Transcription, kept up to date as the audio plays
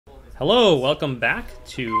Hello, welcome back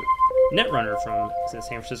to Netrunner from the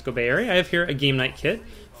San Francisco Bay Area. I have here a game night kit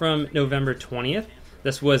from November 20th.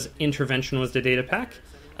 This was Intervention was the data pack.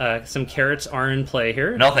 Some carrots are in play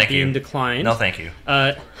here. No, thank you. Being declined. No, thank you.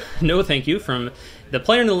 No, thank you. From the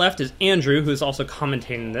player on the left is Andrew, who's also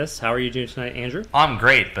commentating this. How are you doing tonight, Andrew? I'm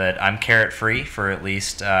great, but I'm carrot-free for at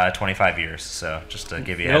least 25 years, so just to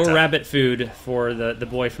give you a heads No up. rabbit food for the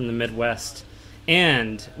boy from the Midwest.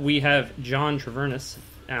 And we have John Travernas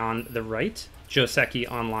on the right, Joseki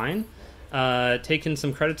online, taking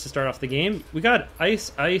some credits to start off the game. We got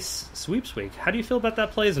Ice Sweeps Week. How do you feel about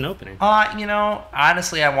that play as an opening?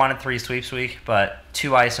 Honestly, I wanted 3 Sweeps Week, but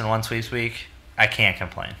 2 Ice and 1 Sweeps Week, I can't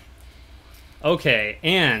complain. Okay,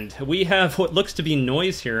 and we have what looks to be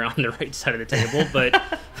noise here on the right side of the table, but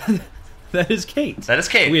that is Kate. That is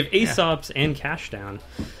Kate. We have Aesops and Cash Down.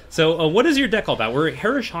 So what is your deck all about? We're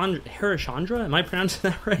Harishchandra? Am I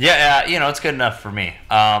pronouncing that right? Yeah, it's good enough for me.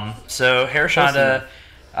 So Harishchandra,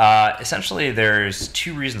 essentially there's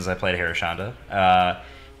 2 reasons I played Harishchandra.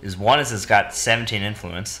 One is it's got 17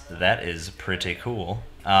 influence. That is pretty cool.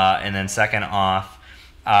 And then second off,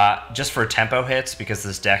 just for tempo hits, because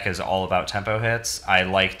this deck is all about tempo hits, I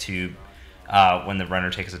like to, when the runner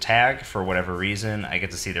takes a tag, for whatever reason, I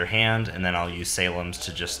get to see their hand, and then I'll use Salem's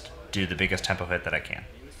to just do the biggest tempo hit that I can.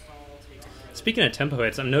 Speaking of tempo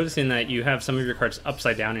hits, I'm noticing that you have some of your cards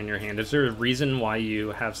upside down in your hand. Is there a reason why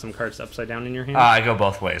you have some cards upside down in your hand? I go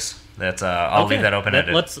both ways. That's I'll leave that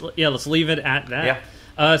open-ended. Let's leave it at that.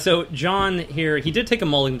 Yeah. So John here, he did take a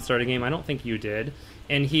mulligan to start a game. I don't think you did.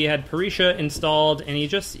 And he had Parisha installed, and he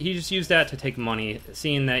just used that to take money,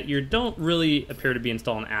 seeing that you don't really appear to be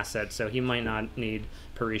installing assets, so he might not need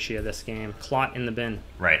Parisha this game. Clot in the bin.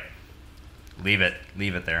 Right. Leave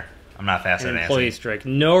it there. I'm not fast at Employee strike.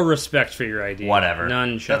 No respect for your ID. Whatever.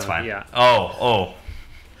 None shown. That's fine. Yeah. Oh.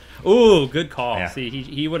 Ooh, good call. Yeah. See,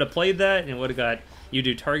 he would have played that and would have got you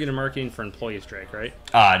do targeted marketing for employee strike, right?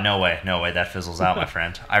 No way. That fizzles out, my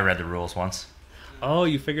friend. I read the rules once. Oh,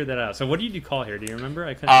 you figured that out. So what did you call here? Do you remember?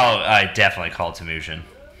 I definitely called Temujin.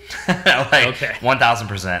 Okay.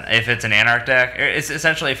 1000%. If it's an Anarch deck, it's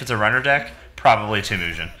essentially if it's a runner deck, probably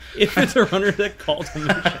Temujin. If it's a runner deck, call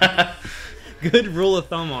Temujin. Good rule of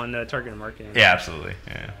thumb on targeted marketing. Yeah, absolutely.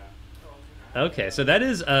 Yeah. Okay, so that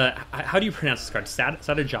is, how do you pronounce this card?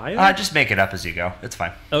 Satajaya? Just make it up as you go. It's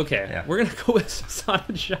fine. Okay, Yeah. We're going to go with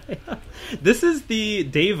Satajaya. This is the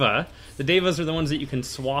Deva. The Devas are the ones that you can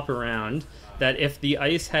swap around, that if the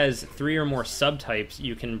ice has 3 or more subtypes,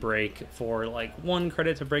 you can break for, 1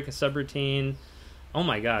 credit to break a subroutine. Oh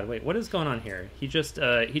my god, wait, what is going on here? He just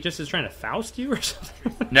is trying to Faust you or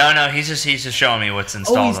something? No, he's just showing me what's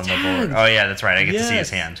installed on the tagged. board. Oh yeah, that's right. I get Yes. to see his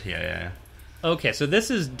hand. Yeah. Okay, so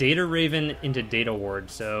this is Data Raven into Data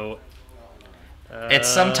Ward, so... It's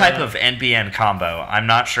some type of NBN combo. I'm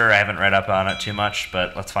not sure. I haven't read up on it too much,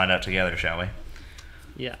 but let's find out together, shall we?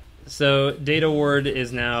 Yeah. So Data Ward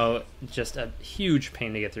is now just a huge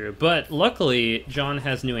pain to get through. But luckily, John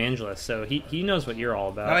has New Angeles, so he knows what you're all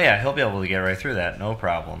about. Oh yeah, he'll be able to get right through that. No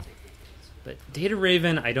problem. But Data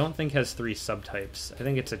Raven, I don't think has 3 subtypes. I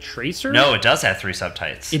think it's a Tracer? No, it does have 3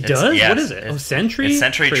 subtypes. It does? Yes, What is it? Sentry? It's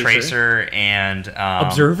Sentry, Tracer, and...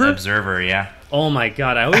 Observer? Observer, yeah. Oh my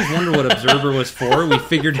god, I always wondered what Observer was for. We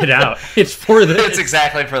figured it out. It's for this. It's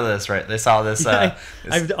exactly for this, right? They saw this...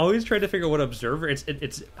 I've always tried to figure out what Observer...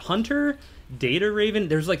 It's Hunter, Data Raven.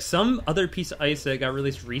 There's some other piece of ice that got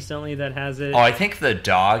released recently that has it. Oh, I think the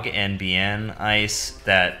Dog NBN ice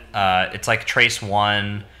that... it's like Trace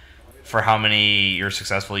 1... For how many you're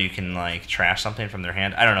successful, you can trash something from their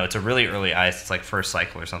hand. I don't know. It's a really early ice. It's like first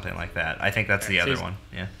cycle or something like that. I think that's the other one.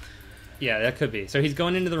 Yeah. Yeah, that could be. So he's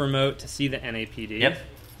going into the remote to see the NAPD.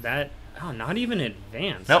 Yep. Not even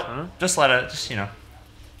advanced. Nope. Huh? Just let it.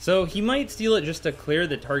 So he might steal it just to clear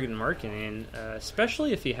the target marketing,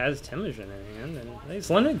 especially if he has Temujin in hand, and he's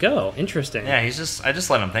letting it go. Interesting. Yeah, I just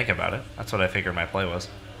let him think about it. That's what I figured my play was.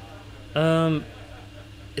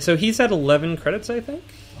 So he's at 11 credits, I think.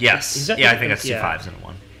 Yes. I think that's 2 5s and a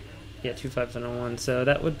 1. Yeah, 2 5s and a 1. So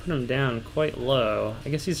that would put him down quite low. I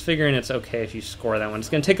guess he's figuring it's okay if you score that one. It's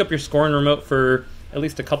going to take up your scoring remote for at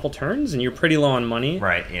least a couple turns, and you're pretty low on money.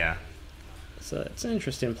 Right, yeah. So it's an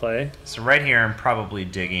interesting play. So right here, I'm probably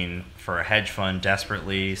digging for a hedge fund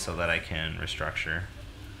desperately so that I can restructure.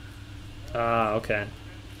 Okay.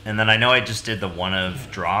 And then I know I just did the 1 of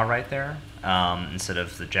draw right there instead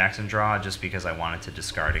of the Jackson draw just because I wanted to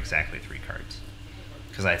discard exactly 3 cards.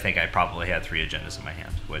 Because I think I probably had 3 agendas in my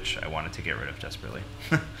hand, which I wanted to get rid of desperately.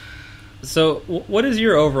 So, what is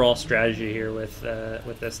your overall strategy here with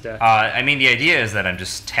this deck? I mean, the idea is that I'm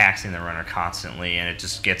just taxing the runner constantly, and it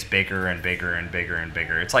just gets bigger and bigger and bigger and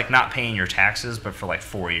bigger. It's like not paying your taxes, but for like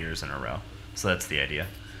 4 years in a row. So that's the idea.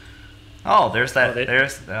 Oh, there's that.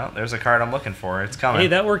 There's a card I'm looking for. It's coming. Hey,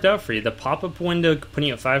 that worked out for you. The pop-up window putting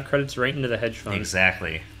you 5 credits right into the hedge fund.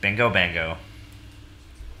 Exactly. Bingo, bango.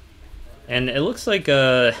 And it looks like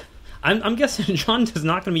I'm guessing John is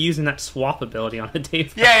not going to be using that swap ability on a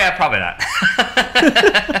Deva. Yeah, probably not.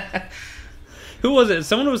 Who was it?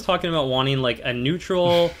 Someone was talking about wanting like a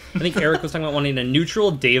neutral. I think Eric was talking about wanting a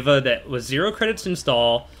neutral Deva that was 0 credits to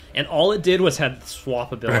install, and all it did was had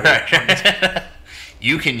swap ability. Right.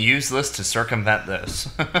 You can use this to circumvent this.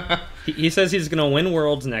 He says he's going to win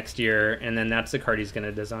Worlds next year, and then that's the card he's going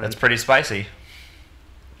to design. That's pretty spicy.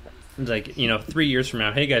 It's like, 3 years from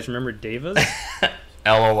now, hey guys, remember Devas?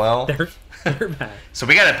 LOL. They're back. So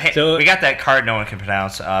we got that card no one can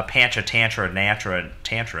pronounce. Pancha Tantra Natra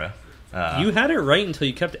Tantra. You had it right until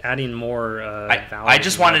you kept adding more value. I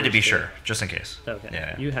just wanted to be sure, just in case. Okay.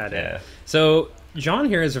 Yeah. You had it. So John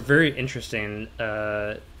here is a very interesting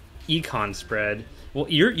econ spread. Well,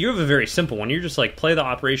 you have a very simple one. You're just like play the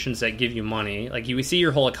operations that give you money. Like you see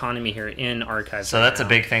your whole economy here in Archive. So that's a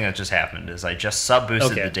big thing that just happened. Is I just sub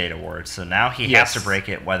boosted the data ward. So now he has to break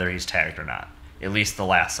it whether he's tagged or not. At least the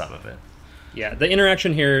last sub of it. Yeah, the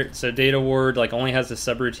interaction here. So data ward like only has the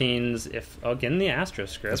subroutines. If again the Astro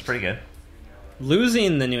script. That's pretty good.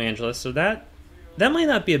 Losing the New Angeles, so that might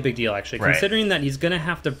not be a big deal actually, considering that he's going to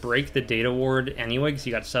have to break the data ward anyway because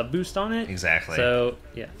you got sub boost on it. Exactly. So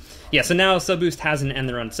yeah. So now sub boost has an end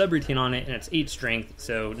the run subroutine on it, and it's 8 strength.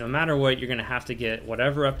 So no matter what, you're going to have to get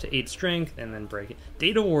whatever up to 8 strength and then break it.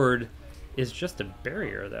 Data ward is just a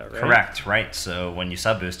barrier, though, right? Correct. Right. So when you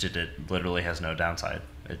sub boost it, it literally has no downside.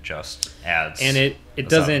 It just adds. And it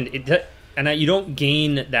doesn't. And you don't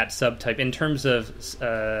gain that subtype in terms of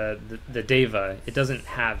the Deva. It doesn't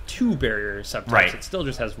have 2 barrier subtypes. Right. It still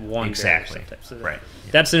just has 1 barrier subtype. So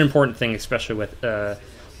that's an important thing, especially with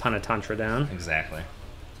Panatantra down. Exactly.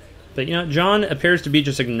 But John appears to be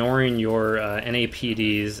just ignoring your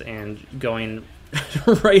NAPDs and going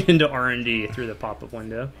right into R&D through the pop-up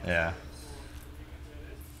window. Yeah.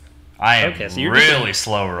 I am really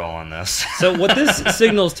slow rolling this. So what this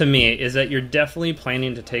signals to me is that you're definitely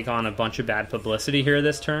planning to take on a bunch of bad publicity here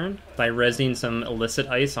this turn by rezzing some illicit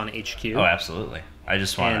ice on HQ. Oh, absolutely. I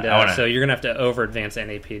just want to... So you're going to have to over-advance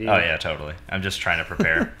NAPD. Oh, yeah, totally. I'm just trying to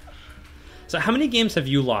prepare. So how many games have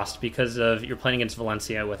you lost because of you're playing against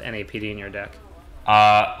Valencia with NAPD in your deck?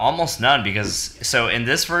 Almost none, because... So in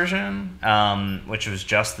this version, which was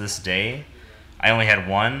just this day... I only had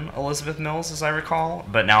 1 Elizabeth Mills, as I recall,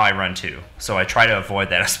 but now I run 2. So I try to avoid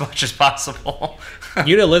that as much as possible.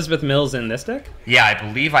 You had Elizabeth Mills in this deck? Yeah, I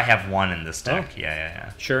believe I have 1 in this deck. Oh.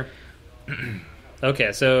 Yeah. Sure.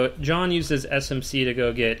 Okay, so John uses SMC to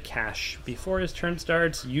go get cash before his turn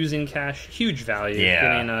starts. Using cash, huge value. Yeah.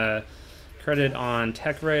 Getting a credit on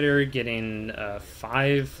Tech Writer, getting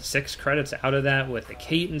 5-6 credits out of that with a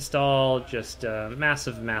Kate install. Just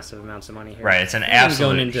massive amounts of money here. Right, it's an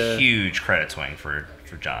absolute huge credit swing for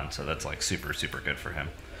John, so that's like super good for him.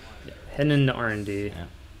 Yeah, heading into R&D. Yeah.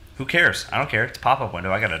 Who cares? I don't care. It's a pop-up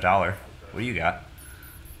window. I got $1. What do you got?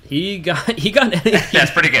 He got That's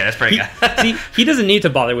pretty good. Good. See, he doesn't need to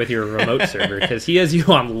bother with your remote server because he has you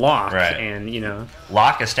on lock, and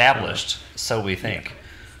lock established. So we think. Yeah.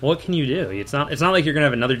 What can you do? It's not like you're gonna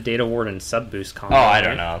have another data ward and sub boost combo. Oh, I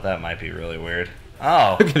don't know. That might be really weird.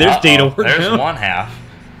 Oh, okay, there's data ward. There's now. 1/2.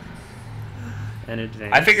 And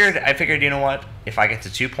advance. I figured. You know what? If I get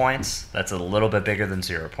to 2 points, that's a little bit bigger than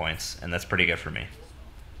 0 points, and that's pretty good for me.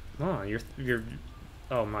 Oh, you're.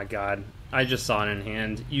 Oh my god! I just saw it in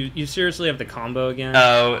hand. You seriously have the combo again?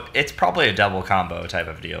 Oh, it's probably a double combo type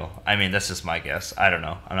of deal. I mean, that's just my guess. I don't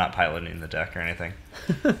know. I'm not piloting the deck or anything.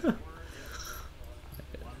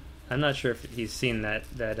 I'm not sure if he's seen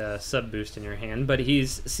that sub boost in your hand, but he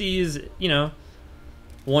sees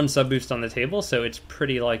 1 sub boost on the table, so it's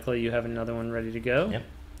pretty likely you have another one ready to go. Yep,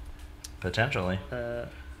 potentially.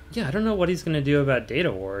 Yeah, I don't know what he's going to do about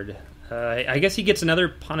Data Ward. I guess he gets another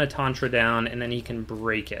Panatantra down, and then he can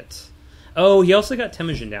break it. Oh, he also got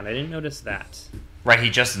Temujin down. I didn't notice that. Right, he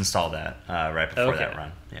just installed that right before that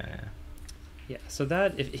run. Yeah. So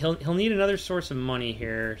that if he'll need another source of money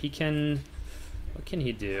here. He can. What can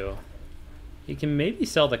he do? He can maybe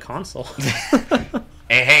sell the console.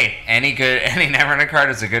 Hey, any Netrunner card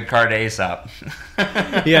is a good card to Aesop.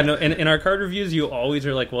 Yeah, no. In our card reviews, you always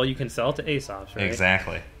are like, well, you can sell it to Aesops, right?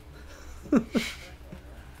 Exactly.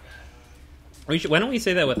 Why don't we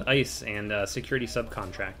say that with ICE and security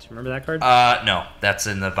subcontract? Remember that card? No, that's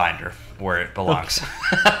in the binder where it belongs.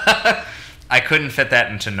 I couldn't fit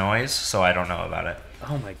that into noise, so I don't know about it.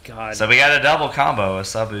 Oh my god! So we got a double combo: a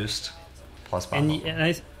sub boost plus bomb.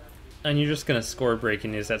 And you're just gonna score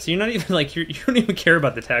breaking news that. So you're not even like you don't even care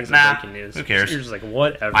about the tags of breaking news. Who cares? You're just like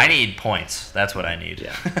whatever. I need points. That's what I need.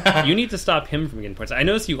 Yeah. You need to stop him from getting points. I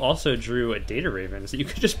noticed you also drew a Data Raven, so you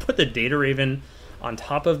could just put the Data Raven on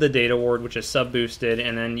top of the Data Ward, which is sub boosted,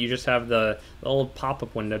 and then you just have the old pop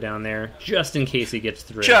up window down there just in case he gets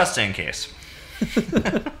through. Just in case.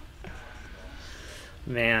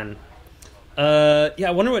 Man. Yeah,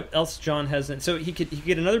 I wonder what else John has. So he could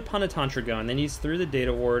get another Panatantra going, then he's through the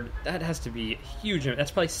Data Ward. That has to be huge.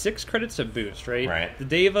 That's probably 6 credits of boost, right? Right. The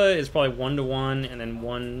Deva is probably 1-to-1, and then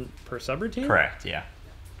 1 per subroutine? Correct, yeah.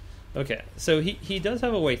 Okay, so he does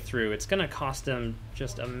have a way through. It's going to cost him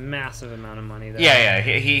just a massive amount of money. Yeah,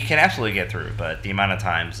 he can absolutely get through, but the amount of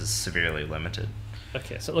times is severely limited.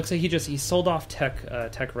 Okay, so it looks like he sold off Tech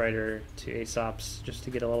Writer to Aesops just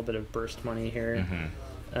to get a little bit of burst money here.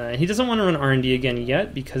 Mm-hmm. He doesn't want to run R&D again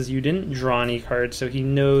yet because you didn't draw any cards, so he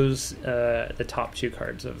knows the top 2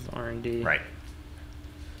 cards of R&D. Right.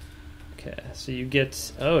 Okay, so you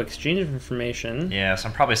get exchange of information. Yeah, so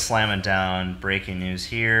I'm probably slamming down breaking news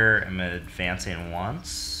here. I'm advancing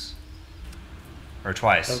once or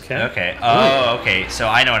twice. Okay. Okay. Oh, okay. So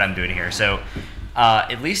I know what I'm doing here. So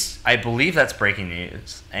at least I believe that's breaking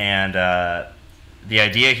news, and the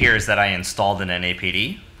idea here is that I installed an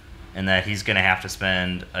NAPD. And that he's going to have to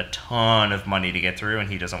spend a ton of money to get through, and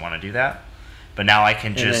he doesn't want to do that. But now I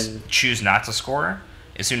can just choose not to score.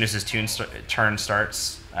 As soon as his turn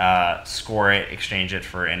starts, score it, exchange it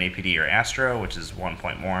for NAPD or Astro, which is 1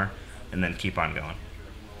 point more, and then keep on going.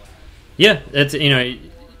 Yeah, that's do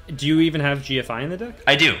you even have GFI in the deck?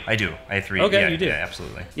 I do. I have 3. Okay, yeah, you do. Yeah,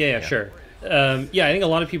 absolutely. Yeah, sure. I think a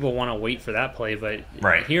lot of people want to wait for that play, but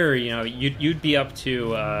here, you'd be up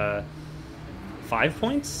to 5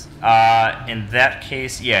 points? In that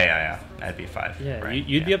case, yeah. That'd be 5. Yeah, right.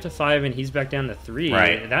 you'd be up to 5, and he's back down to 3.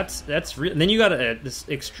 Right. That's real. Then you got this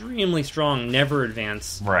extremely strong never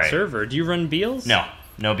advance server. Do you run Beals?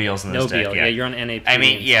 No Beals in this deck. Beal. Yeah, you're on NAP. I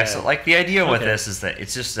mean, yeah. So like the idea with this is that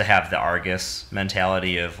it's just to have the Argus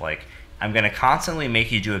mentality of like I'm going to constantly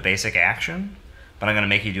make you do a basic action, but I'm going to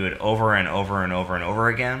make you do it over and over and over and over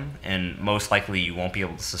again, and most likely you won't be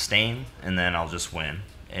able to sustain, and then I'll just win.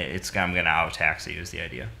 I'm going to out-tax you is the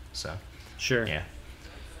idea. So sure. Yeah.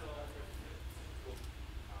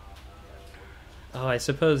 Oh, I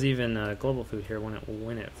suppose even Global Food here wouldn't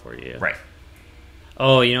win it for you. Right.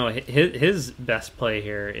 Oh, his best play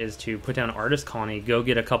here is to put down Artist Colony, go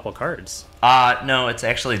get a couple cards. No, it's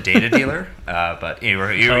actually Data Dealer, but you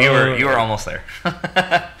were almost there.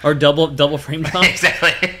 Or double frame jump.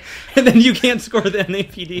 Exactly. And then you can't score the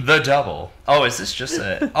NAPD. The double. Oh, is this just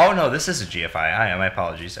a... Oh, no, this is a GFI. My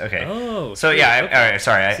apologies. Okay. Oh. So, yeah, okay. All right,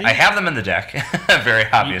 sorry. I have them in the deck, very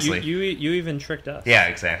obviously. You even tricked us. Yeah,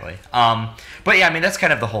 exactly. But, yeah, I mean, that's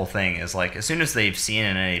kind of the whole thing, is, like, as soon as they've seen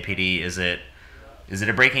an NAPD, is it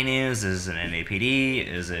a breaking news? Is it an NAPD?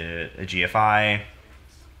 Is it a GFI?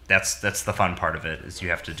 That's the fun part of it, is you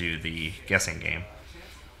have to do the guessing game.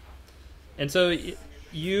 And so...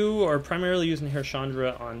 You are primarily using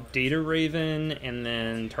Harishchandra on Data Raven and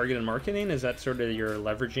then targeted marketing. Is that sort of your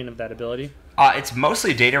leveraging of that ability? It's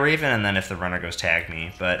mostly Data Raven, and then if the runner goes tag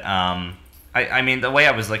me. But I mean, the way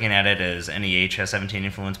I was looking at it is NEH has 17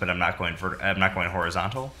 influence, but I'm not going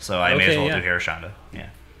horizontal, so I may as well do Harishchandra. Yeah.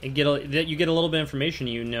 And you get a little bit of information.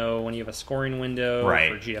 You know when you have a scoring window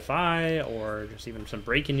for GFI or just even some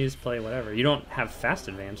breaking news play, whatever. You don't have fast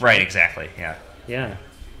advance. Right. Exactly. Yeah. Yeah.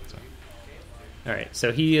 All right,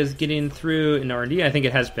 so he is getting through in R&D. I think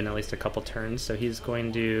it has been at least a couple turns, so he's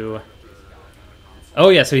going to... Oh,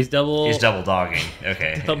 yeah, so he's double... He's double dogging.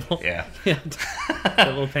 Okay. Yeah.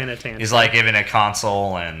 Double Panatantra. He's like giving a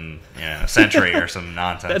console and Sentry or some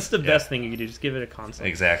nonsense. That's the best thing you could do. Just give it a console.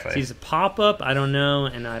 Exactly. So he's a pop-up, I don't know,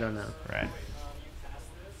 and I don't know. Right.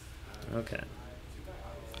 Okay.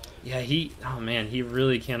 Yeah, he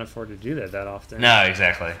really can't afford to do that often. No,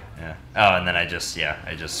 exactly. Yeah. Oh, and then I just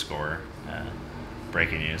score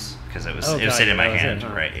breaking news because it was sitting in my hand.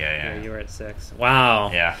 Right. Yeah. You were at 6. Wow.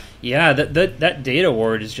 Yeah. Yeah. That data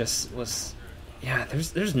ward was. Yeah.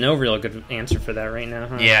 There's no real good answer for that right now.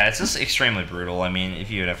 Huh? Yeah, it's just extremely brutal. I mean, if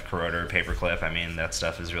you would have Corroder or Paperclip, I mean that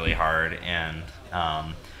stuff is really hard. And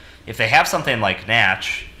if they have something like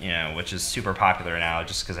Natch, which is super popular now,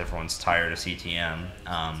 just because everyone's tired of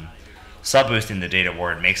CTM, sub boosting the data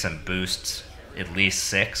ward makes them boost at least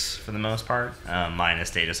 6 for the most part, minus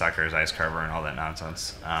Data Suckers, Ice Carver, and all that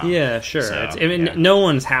nonsense. Yeah, sure. So, no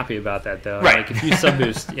one's happy about that though. Right. Like if you sub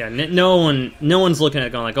boost, no one's looking at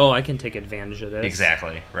it going like, oh, I can take advantage of this.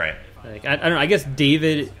 Exactly. Right. Like I don't know. I guess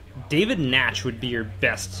David Natch would be your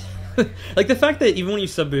best. Like the fact that even when you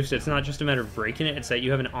sub boost it, it's not just a matter of breaking it; it's that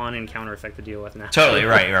you have an on and counter effect to deal with now. Totally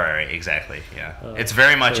right. Exactly. Yeah, it's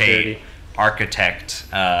very much so dirty. Architect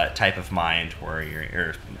type of mind where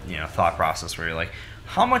your thought process where you're like,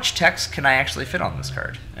 how much text can I actually fit on this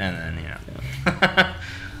card, and then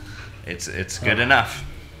it's good enough.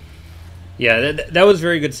 Yeah, that was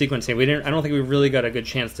very good sequencing. I don't think we really got a good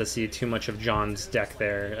chance to see too much of John's deck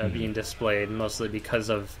there being displayed, mostly because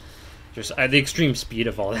of just the extreme speed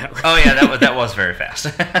of all that. Oh yeah, that was very fast.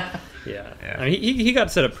 Yeah. I mean, he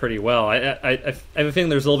got set up pretty well. I have a feeling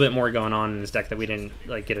there's a little bit more going on in his deck that we didn't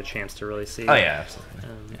get a chance to really see. Oh yeah,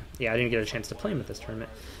 absolutely. I didn't get a chance to play him at this tournament.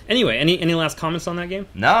 Anyway, any last comments on that game?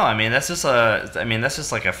 No, I mean that's just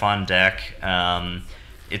like a fun deck.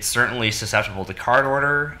 It's certainly susceptible to card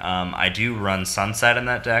order. I do run Sunset in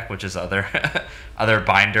that deck, which is other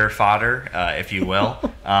binder fodder, if you will.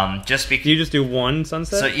 Just because you just do one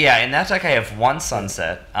Sunset. So yeah, in that deck I have one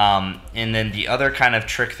Sunset, and then the other kind of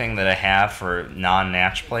trick thing that I have for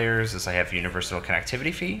non-Natch players is I have Universal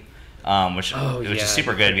Connectivity Fee, which is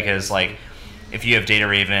super good because like if you have Data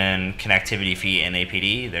Raven, Connectivity Fee, and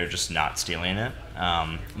APD, they're just not stealing it.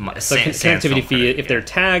 So connectivity fee, if they're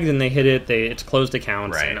tagged and they hit it, it's closed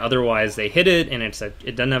accounts, right. And otherwise they hit it and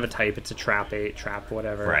it doesn't have a type, it's a trap,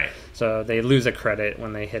 whatever. Right. So they lose a credit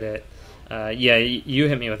when they hit it. You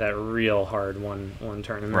hit me with that real hard one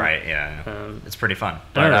tournament. Right. Yeah. It's pretty fun.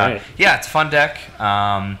 But, right. Yeah, it's a fun deck.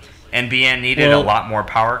 NBN needed a lot more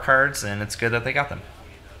power cards, and it's good that they got them.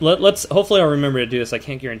 Let's hopefully I'll remember to do this. I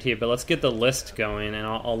can't guarantee it, but let's get the list going, and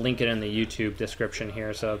I'll link it in the YouTube description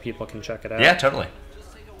here so people can check it out. Yeah, totally.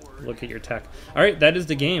 Look at your tech. All right, that is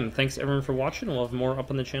the game. Thanks everyone for watching. We'll have more up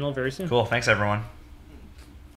on the channel very soon. Cool. Thanks everyone.